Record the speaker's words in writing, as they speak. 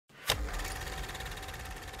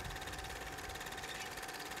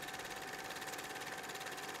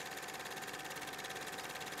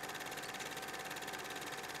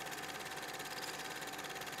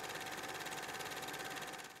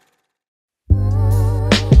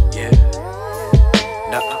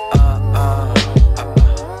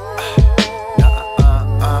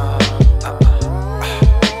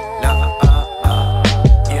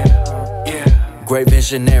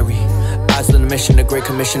visionary. Eyes on the mission, the great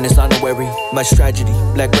commission is honorary. Much tragedy,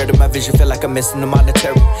 black bread in my vision, feel like I'm missing the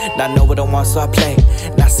monetary. Now I know what I want, so I play.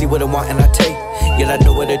 Now I see what I want and I take. Yet I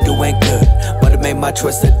know what I do ain't good, but it made my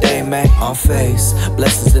choice today, man. Unphased,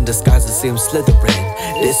 blessings in disguise, I see them slithering.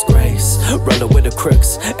 Disgraced, rolling with the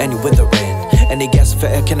crooks, and you withering. And he gasping for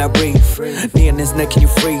air, can I breathe? Knee in his neck, can you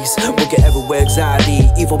freeze? We'll get everywhere, anxiety,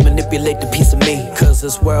 evil manipulate the piece of me. Cause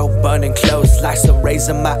this world burning close, like sunrays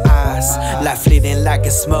in my eyes. Life fleeting like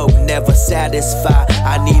a smoke, never satisfied.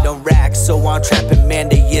 I need a rack, so I'm trapping, man,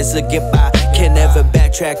 the years will get by. Can never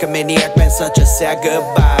backtrack, a maniac, man, such a sad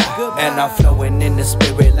goodbye. And I'm flowing in the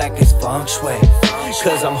spirit like it's feng shui.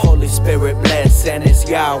 Cause I'm Holy Spirit blessed and it's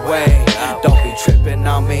Yahweh. Don't be tripping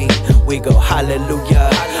on me, we go hallelujah.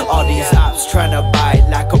 All these ops tryna bite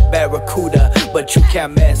like a barracuda, but you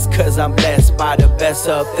can't mess cause I'm blessed by the best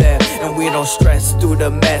up there. And we don't stress through the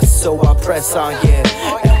mess, so I press on, yeah.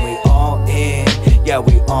 And we all in, yeah,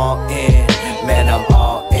 we all in. Man, I'm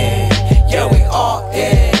all in, yeah, we all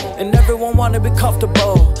in. And everyone wanna be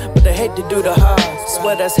comfortable, but they hate to do the hard.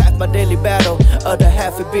 Swear that's half my daily battle, other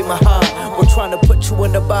half it be my heart. We're trying to put you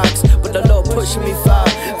in the box, but the Lord pushing me far.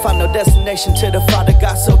 Final destination to the Father,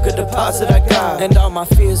 got so good deposit I got. And all my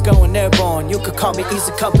fears going airborne, you could call me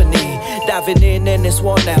easy company. Diving in this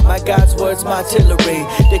war now, my God's words, my artillery.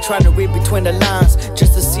 They trying to read between the lines,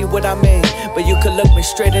 just to see what I mean. But you could look me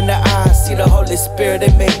straight in the eyes, see the Holy Spirit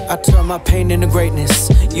in me. I turn my pain into greatness,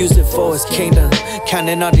 use it for His kingdom.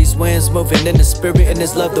 Counting all these winds, moving in the spirit and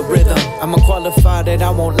His love, the rhythm. I'm unqualified and I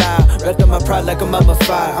won't lie, wrapped up my pride like a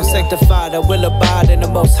mummified. I'm sanctified, I will abide in the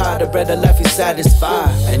Most High, the bread of life He's satisfied.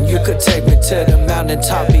 And you could take me to the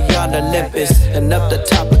mountaintop beyond Olympus, and up the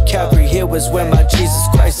top of Calvary, here was where my Jesus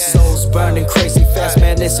Christ is. Souls burning crazy fast,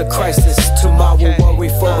 man, it's a crisis. Tomorrow will worry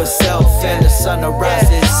for itself and the sun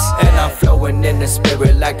rises. And I'm flowing in the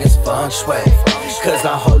spirit like it's feng shui. Cause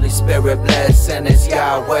I'm Holy Spirit blessed and it's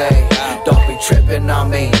Yahweh. Don't be tripping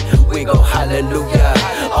on me, we go hallelujah.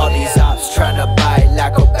 All these ops tryna bite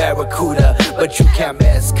like a barracuda, but you can't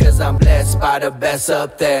mess cause I'm blessed by the best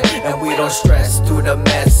up there. And we don't stress through the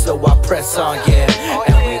mess, so I press on, yeah.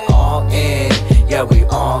 And we all in,